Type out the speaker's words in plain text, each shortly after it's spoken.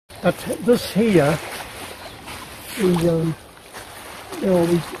But this here, we'll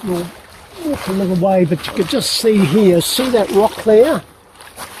walk a little way, but you can just see here, see that rock there?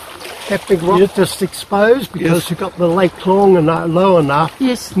 That big rock just exposed because you've got the lake long enough, low enough.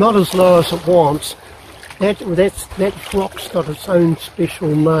 Yes. Not as low as it wants. That rock's got its own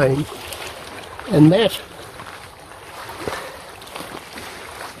special name, and that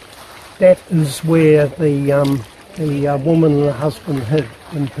is where the woman and the husband hid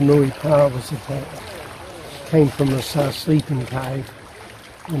when Punui Pa was attacked. Came from this sleeping cave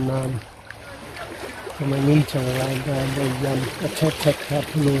in Manita, and they attacked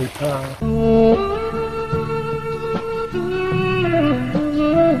Punui Pa.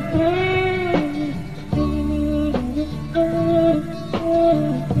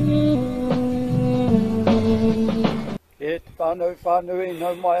 Whanui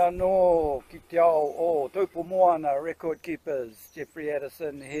no mai anō ki te ao o Taupo Moana Record Keepers, Jeffrey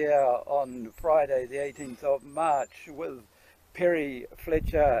Addison here on Friday the 18th of March with Perry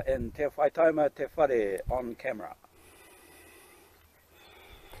Fletcher and Te Whaitaima TeWhare on camera.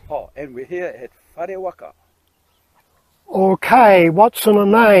 Oh, and we're here at Wharewaka. Okay, what's in a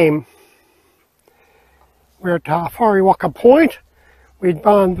name? We're at Wharewaka Point. We'd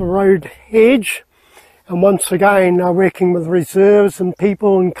barred the road edge. And once again, working with reserves and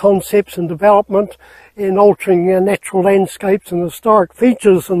people and concepts and development in altering natural landscapes and historic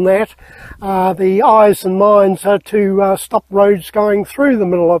features and that, the eyes and minds are to stop roads going through the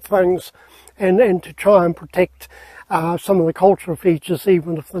middle of things and to try and protect some of the cultural features,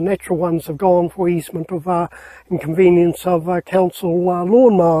 even if the natural ones have gone for easement of inconvenience of council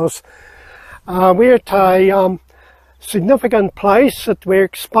lawnmowers. We're at a significant place that we're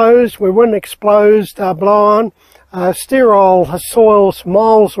exposed, we're wind exposed, blown, sterile soils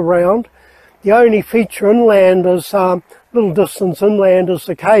miles around. The only feature inland is, little distance inland is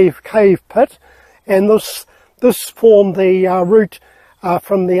the cave pit, and this formed the route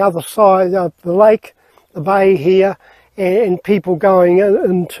from the other side of the lake, the bay here, and people going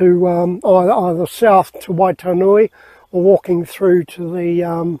into either south to Waitanui or walking through to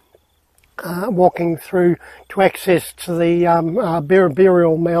the to access to the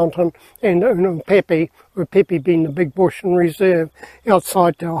burial mountain and Pepe, with Pepe being the big bush and reserve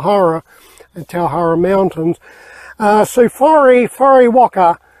outside Tauhara and Tauhara Mountains. So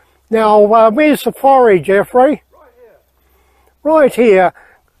Wharewaka. Now, where's the whare, Jeffrey? Right here.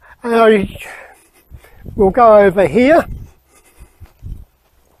 Right here. We'll go over here.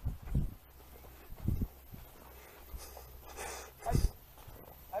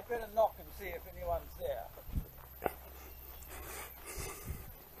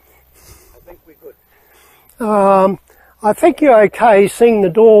 I think you're okay, seeing the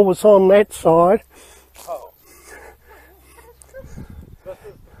door was on that side. Oh. This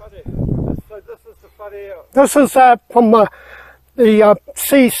is the whare. So this is the whare. This is from the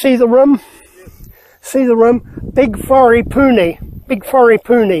see the rim? Yes. See the rim? Big wharepuni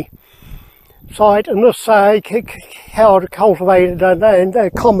site, and this how it cultivated and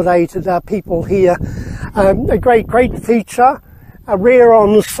accommodated people here. A great feature. Rare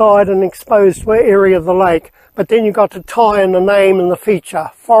on the side and exposed area of the lake, but then you've got to tie in the name and the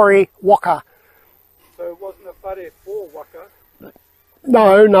feature, Wharewaka. So it wasn't a whare for waka?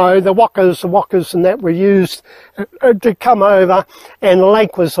 No, the wakas and that were used to come over, and the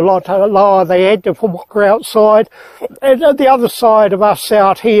lake was a lot lower. They had to put waka outside. And at the other side of us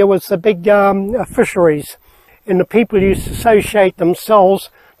out here was the big fisheries, and the people used to associate themselves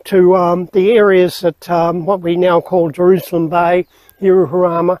to the areas that what we now call Jerusalem Bay,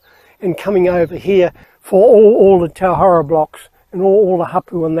 Hiruhurama, and coming over here for all the Tauhara blocks and all the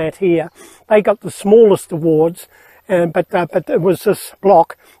hapu and that here. They got the smallest awards, but it was this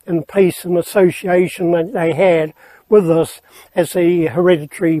block and the peace and association that they had with us as the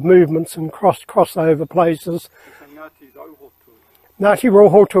hereditary movements and crossover places. Ngāti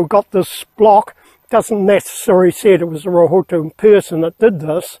Rohotu got this block. Doesn't necessarily say it was a Rohotu person that did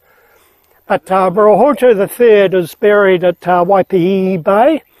this, but Rohotu III is buried at Waipihi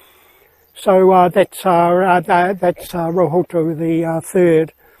Bay, so that's Rohotu III.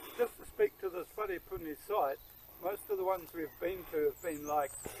 Just to speak to this wharepuni site, most of the ones we've been to have been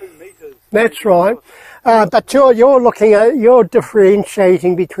like 2 metres. That's right, but you're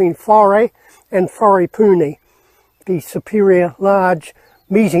differentiating between whare and wharepuni, the superior large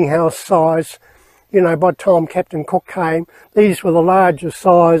meeting house size. You know, by the time Captain Cook came, these were the larger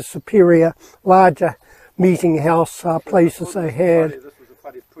size, superior, larger meeting house places they had. This was a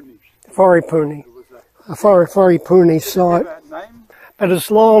wharepuni. Wharepuni. A wharepuni site. But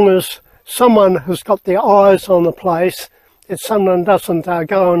as long as someone has got their eyes on the place that someone doesn't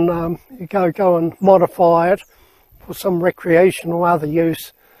go and modify it for some recreational or other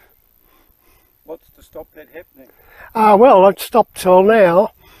use. What's to stop that happening? Well, it stopped till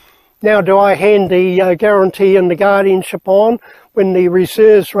now. Now do I hand the guarantee and the guardianship on when the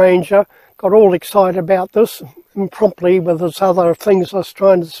reserves ranger got all excited about this and promptly with his other things I was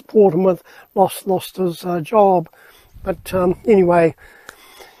trying to support him with lost his job. But anyway,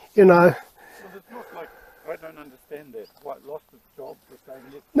 you know. Well, it's not like, I don't understand that. What, lost his job for saying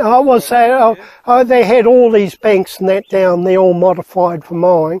it? No, I was saying, they had all these banks and that down there all modified for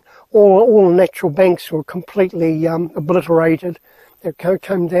mowing. All the natural banks were completely obliterated. They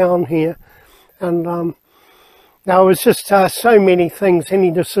came down here. And now it was just so many things, any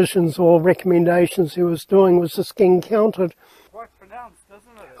decisions or recommendations he was doing was just getting counted. Quite pronounced,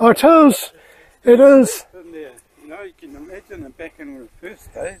 isn't it? Oh, it is. It is. In there. You know, you can imagine it back in the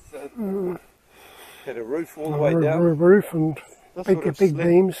first days. Had a roof all the way down. A roof and big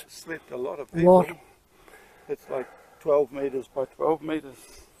beams. Slept a lot of people. Lot. It's like 12 metres by 12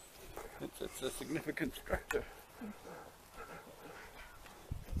 metres. It's a significant structure.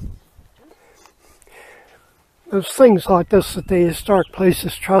 There's things like this at the Historic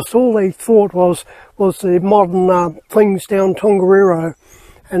Places Trust. All they thought was the modern things down Tongariro,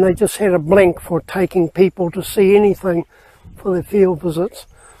 and they just had a blank for taking people to see anything for their field visits.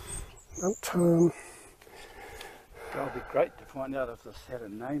 But It would be great to find out if this had a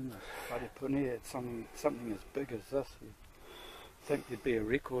name, this wharepuni. It's something as big as this. You'd think there'd be a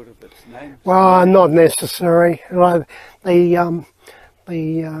record of its name. well, not necessary. The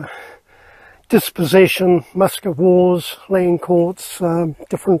dispossession, musket wars, land courts,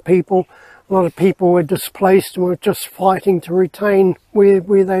 different people. A lot of people were displaced and were just fighting to retain where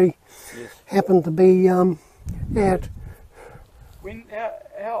they happened to be at.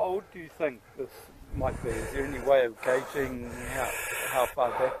 How old do you think this might be? Is there any way of gauging how far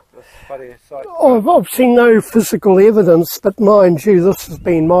back this whare site goes? I've seen no physical evidence, but mind you, this has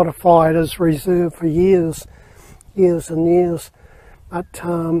been modified as reserve for years and years. But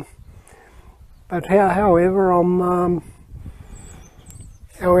however,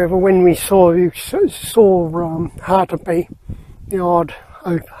 however, when we saw Hartaby, the odd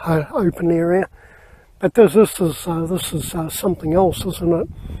open area, but this is something else, isn't it?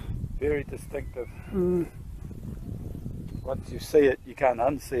 Very distinctive. Once you see it, you can't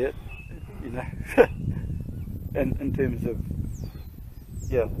unsee it. You know, in terms of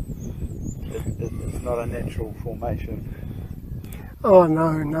it's not a natural formation. Oh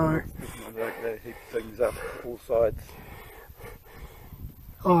no. Like they heap things up all sides.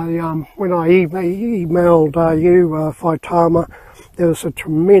 When I emailed you, Whaitaima, there was a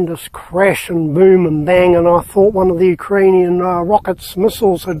tremendous crash and boom and bang, and I thought one of the Ukrainian rockets,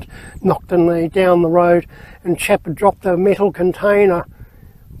 missiles had knocked down the road, and chap had dropped a metal container.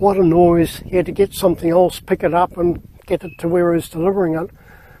 What a noise. He had to get something else, pick it up and get it to where he was delivering it.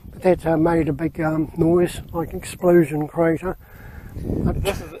 But that made a big noise, like an explosion crater. But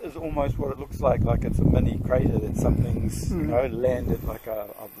this is almost what it looks like it's a mini crater that something's landed, like a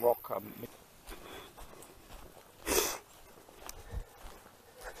rock.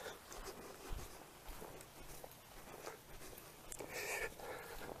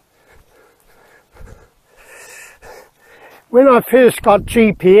 When I first got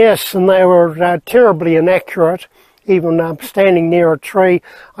GPS, and they were terribly inaccurate, even standing near a tree,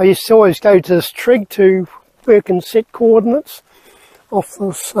 I used to always go to this trig to work and set coordinates off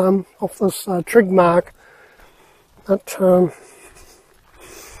this trig mark. But So,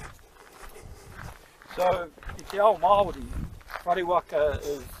 Te Ao Māori, Wharewaka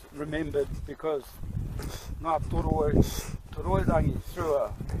is remembered because ngā toroirangi through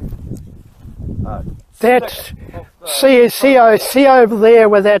that see over there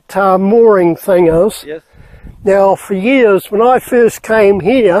where that mooring thing is. Yes. Now, for years, when I first came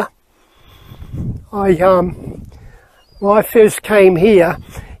here,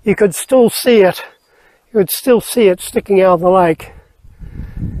 you could still see it. You could still see it sticking out of the lake.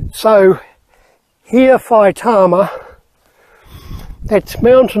 So here, Whaitaima, that's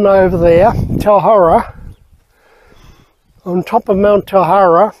mountain over there, TeWhare. On top of Mount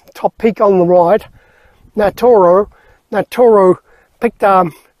TeWhare, top peak on the right, Ngātoro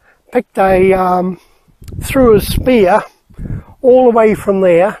threw a spear all the way from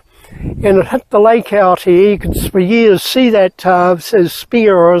there, and it hit the lake out here. You could for years see that says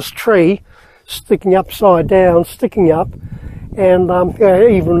spear or his tree sticking upside down, sticking up, and I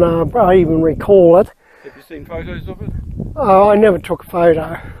even recall it. Have you seen photos of it? Oh, I never took a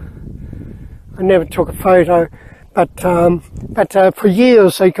photo. But for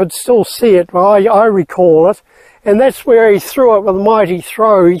years they could still see it. Well, I recall it, And that's where he threw it with a mighty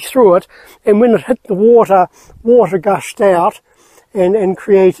throw. He threw it, and when it hit the water, water gushed out and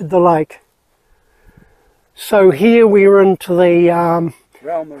created the lake. So here we were into the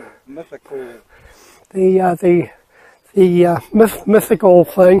realm of mythical. Mythical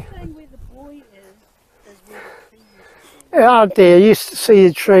thing. Where the boy is where the tree used to be. Out there, you used to see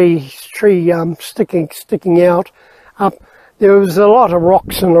the tree sticking out up. There was a lot of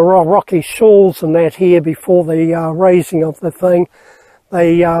rocks and rocky shoals and that here before the raising of the thing,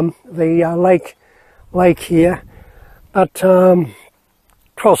 the lake here. But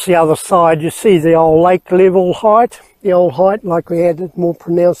across the other side, you see the old lake level height, the old height, like we had it more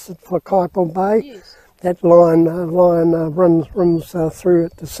pronounced for Kaipau Bay. Yes. That line runs through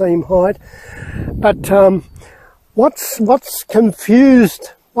at the same height. But what's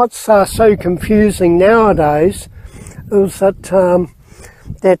confused, what's so confusing nowadays is that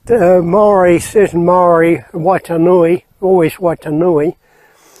Maori, certain Maori, Waitanui, always Waitanui,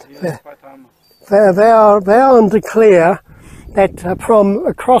 they vow and declare that from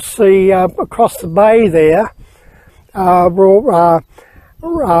across the bay there,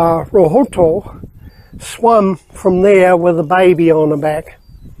 Rohoto swam from there with a baby on her back.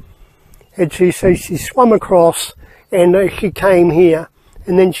 And she swam across and she came here,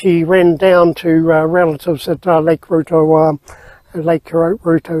 and then she ran down to relatives at Lake Nairo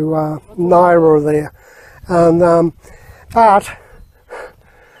there. And, but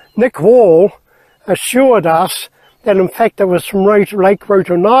Nick Wall assured us that in fact it was from Lake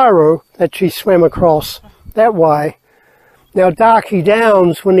Nairo that she swam across that way. Now Darky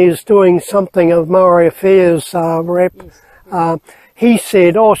Downs, when he was doing something of Maori Affairs rep, he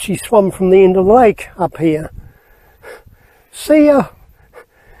said, oh, she swam from the end of the lake up here. See,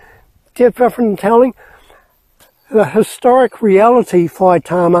 different telling. The historic reality,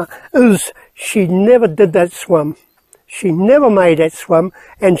 Whaitama, is she never did that swim. She never made that swim,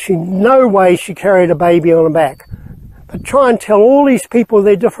 and no way she carried a baby on her back. But try and tell all these people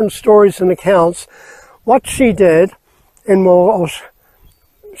their different stories and accounts, what she did, and I'll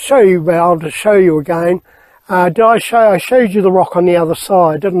show you, I'll just show you again. I showed you the rock on the other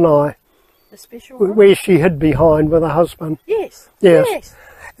side, didn't I? The special rock? Where she hid behind with her husband. Yes. Yes. Yes.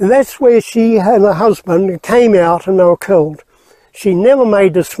 And that's where she and her husband came out and they were killed. She never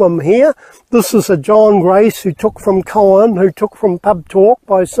made the swim here. This is a John Grace who took from Cohen, who took from Pub Talk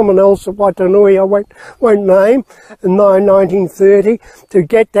by someone else at Waitanui I won't name, in 1930, to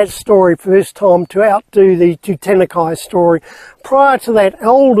get that story first time, to outdo the Tutanekai story. Prior to that,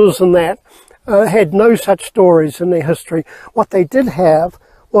 elders and that had no such stories in their history. What they did have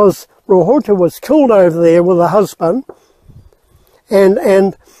was Rohota was killed over there with her husband,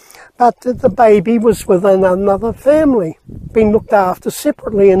 but the baby was within another family, being looked after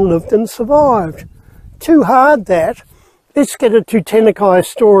separately and lived and survived. Too hard that. Let's get a Tutanekai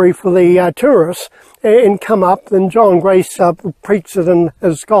story for the tourists and come up, and John Grace preached it in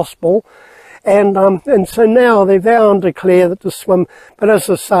his gospel. And so now they vow and declare that the swim, but as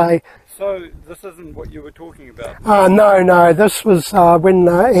I say... So this isn't what you were talking about? No, this was when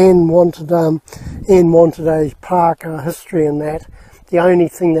Anne wanted a plaque history in that. The only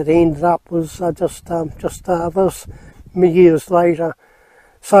thing that ended up was just this years later.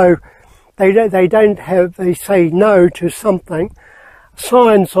 So they don't have, they say no to something.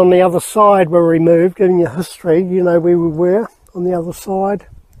 Signs on the other side were removed, giving you history. You know where we were on the other side,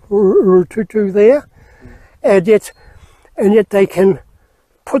 Urututu there, and yet they can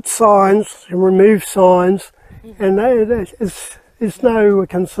put signs and remove signs, and there's no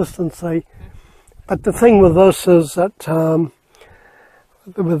consistency. But the thing with this is that.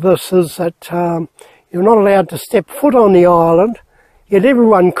 You're not allowed to step foot on the island, yet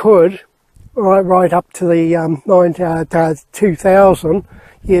everyone could, right up to the 2000,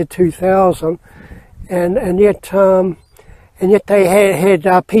 year 2000, and yet they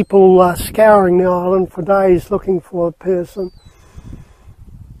had people scouring the island for days looking for a person.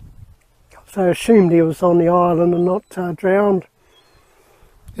 So they assumed he was on the island and not drowned.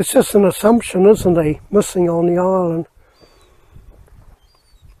 It's just an assumption, isn't he? Missing on the island.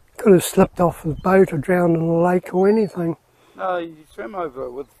 Could have slipped off his boat or drowned in the lake or anything. No, he swam over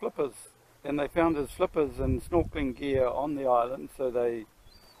with flippers, and they found his flippers and snorkeling gear on the island, so they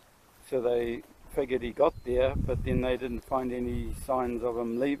figured he got there, but then they didn't find any signs of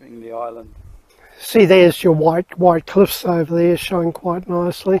him leaving the island. See, there's your white cliffs over there showing quite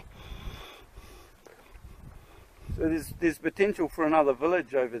nicely. So there's potential for another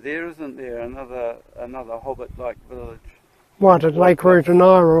village over there, isn't there? Another hobbit-like village. What, at Lake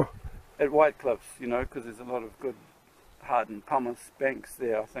Nairo? At White Cliffs, you know, because there's a lot of good hardened pumice banks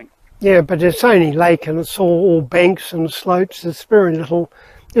there, I think. Yeah, but it's only lake and it's all banks and slopes. There's very little.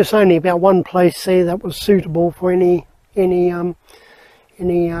 There's only about one place there that was suitable for any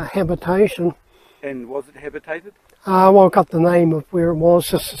habitation. And was it habitated? Well, I got the name of where it was.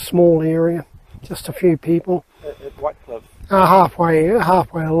 Just a small area, just a few people. At Whitecliff? Halfway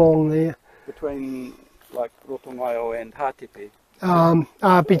along there. Between like Rotongaio and Hatepe?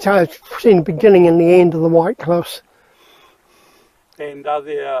 Between the beginning and the end of the White Cliffs. And are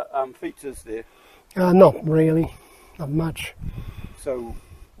there features there? Not really, not much. So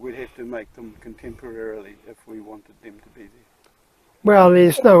we'd have to make them contemporarily if we wanted them to be there. Well,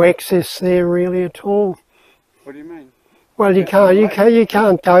 there's no access there really at all. What do you mean? Well, you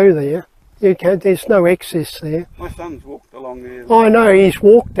can't go there. There's no access there. My son's walked along there. I know he's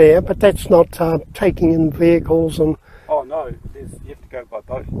walked there, but that's not taking in vehicles and. Oh no, you have to go by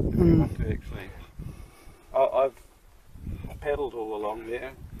boat if you want to actually. I've paddled all along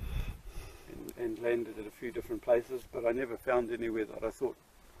there and landed at a few different places, but I never found anywhere that I thought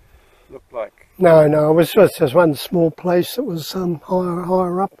looked like. No, it was just one small place that was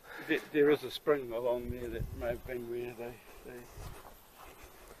higher up. There is a spring along there that may have been where they.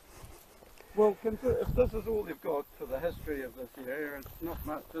 Well, if this is all they've got for the history of this area, it's not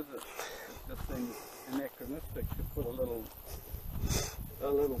much, is it? It just seems anachronistic to put a little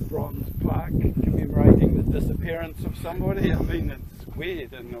bronze plaque commemorating the disappearance of somebody. I mean, it's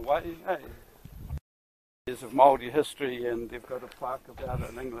weird in a way, eh? Years of Māori history, and they've got a plaque about it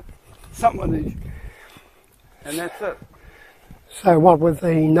in English. And that's it. So what with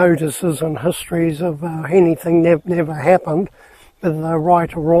the notices and histories of anything never happened, whether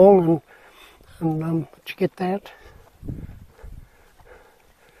right or wrong, and did you get that?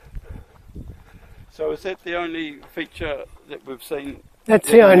 So is that the only feature that we've seen? That's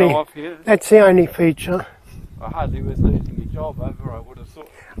the only feature. I hardly was losing my job over, I would have thought.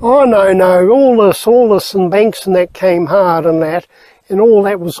 Oh no, all this and banks and that came hard and all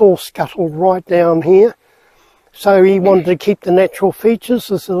that was all scuttled right down here. So he wanted to keep the natural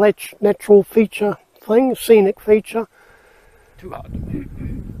features as a natural feature thing, scenic feature. Too hard to mow.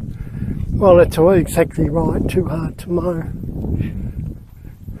 Well, that's exactly right, too hard to mow.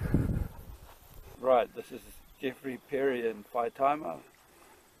 Right, this is Jeffrey Perry and Whaitaima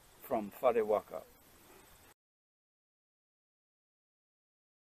from Wharewaka.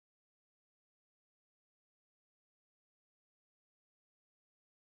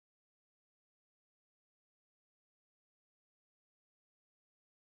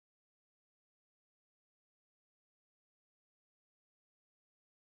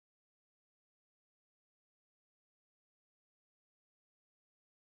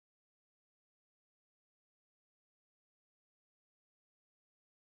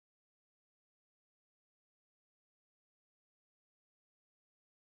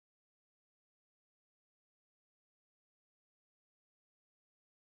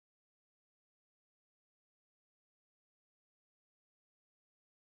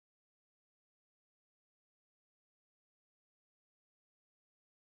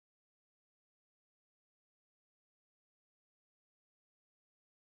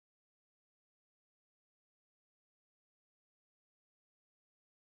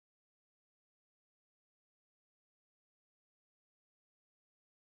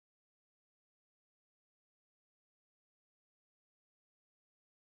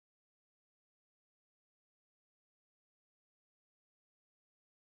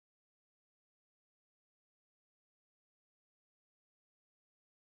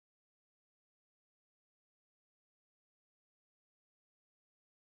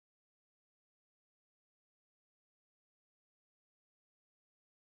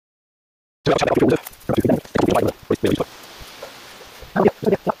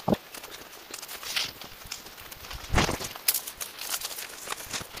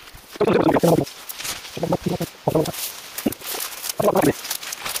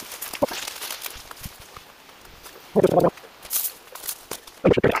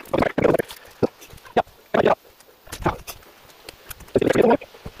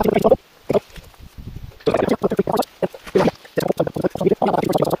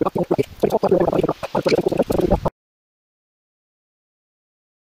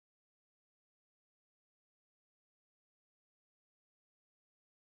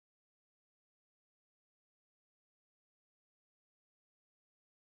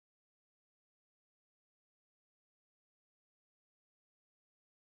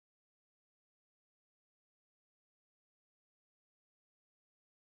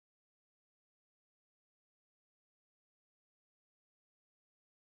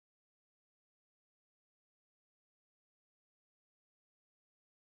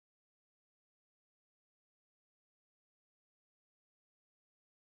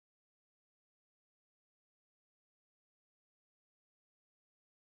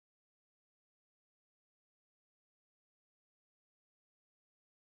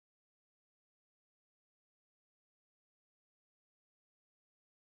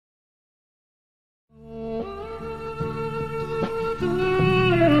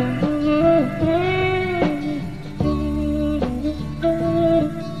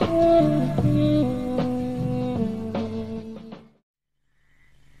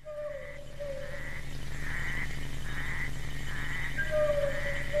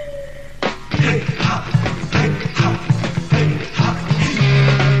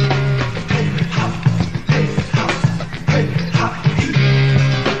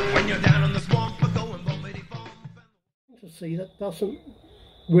 see, that doesn't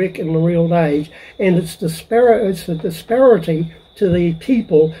work in the real age, and it's a disparity to the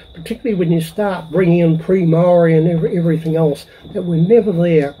people, particularly when you start bringing in pre-Maori and everything else, that were never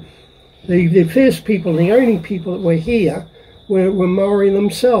there. The first people, the only people that were here were Maori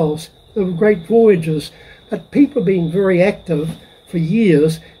themselves. They were great voyagers, but people have been very active for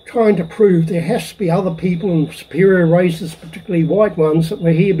years trying to prove there has to be other people and superior races, particularly white ones, that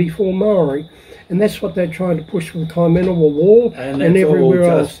were here before Maori. And that's what they're trying to push with Kaimanawa Wall and everywhere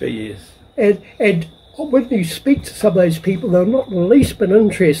else. And when you speak to some of those people, they're not the least bit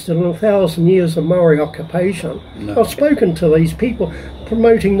interested in 1,000 years of Maori occupation. No. I've spoken to these people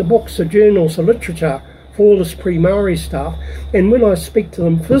promoting the books, the journals, the literature for all this pre-Maori stuff, and when I speak to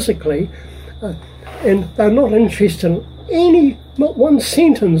them physically, and they're not interested in not one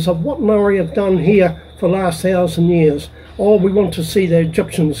sentence of what Maori have done here for the last 1,000 years. Oh, we want to see the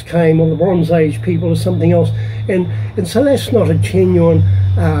Egyptians came, or the Bronze Age people, or something else. And so that's not a genuine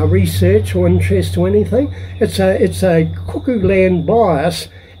research or interest or anything. It's a cuckoo land bias,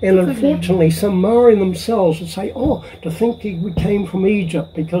 and unfortunately some Maori themselves would say, oh, to think we came from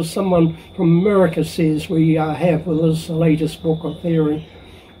Egypt, because someone from America says we have with his latest book of theory.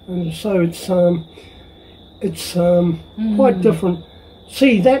 And so it's quite different.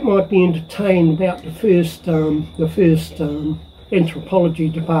 See, that might be entertained about the first anthropology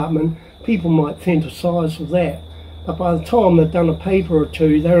department. People might fantasise with that. But by the time they've done a paper or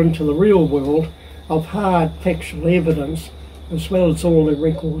two, they're into the real world of hard factual evidence, as well as all the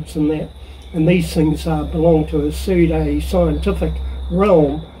records and that. And these things belong to a pseudo-scientific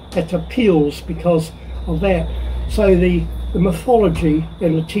realm that appeals because of that. So the mythology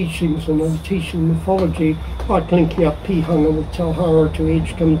and the teachings and the teaching mythology, like linking up Pihanga with Tauhara to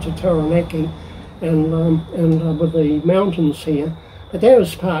Edgecombe to Taranaki and with the mountains here, but that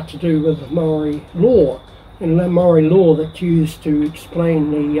was part to do with Maori law, and the Maori law that's used to explain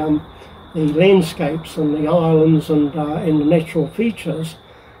the landscapes and the islands and the natural features.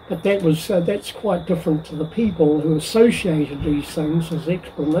 But that's quite different to the people who associated these things as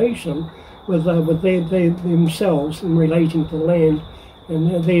explanation with themselves in relating to the land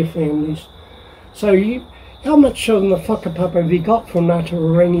and their families. So how much of the whakapapa have you got from Ngāti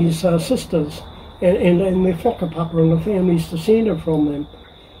Rangi's sisters and the whakapapa and the families descended from them?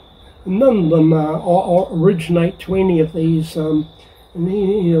 None of them originate to any of these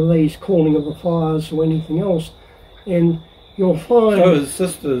calling of the fires or anything else. And you'll find... So his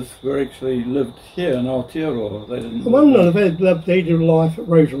sisters were actually lived here in Aotearoa? They didn't... One of them lived their life at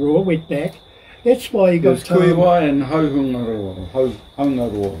Rotorua, went back. That's why you got... There's Kuiwai and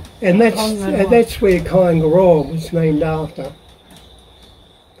Haungaroa. And that's where Kaingaroa was named after.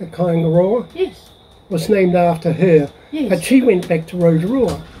 The Kaingaroa? Yes. Was named after her. Yes. But she went back to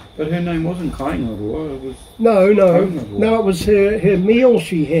Rotorua. But her name wasn't Kaingaroa, it was... No, it was her meal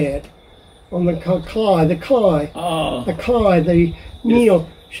she had on the kai, the meal.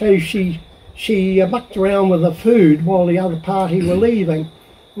 So she mucked around with the food while the other party were leaving.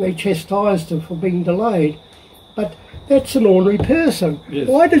 And they chastised her for being delayed. But that's an ordinary person. Yes.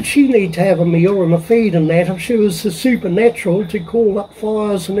 Why did she need to have a meal and a feed and that if she was so supernatural to call up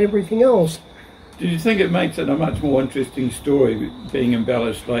fires and everything else? Do you think it makes it a much more interesting story being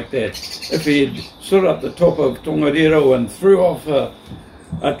embellished like that? If he had stood up the top of Tongariro and threw off a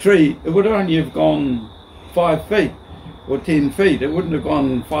tree, it would only have gone 5 feet or 10 feet. It wouldn't have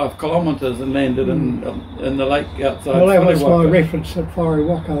gone 5 kilometres and landed in the lake outside. Well, that was my reference at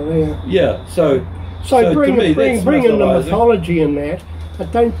Wharewaka there. Yeah, so bring to me, in the mythology in that,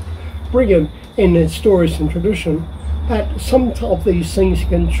 but don't bring in the stories and tradition. But some of these things you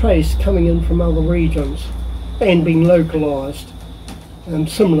can trace coming in from other regions and being localised, and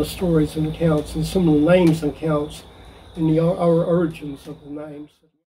similar stories and accounts and similar names and accounts in the origins of the names.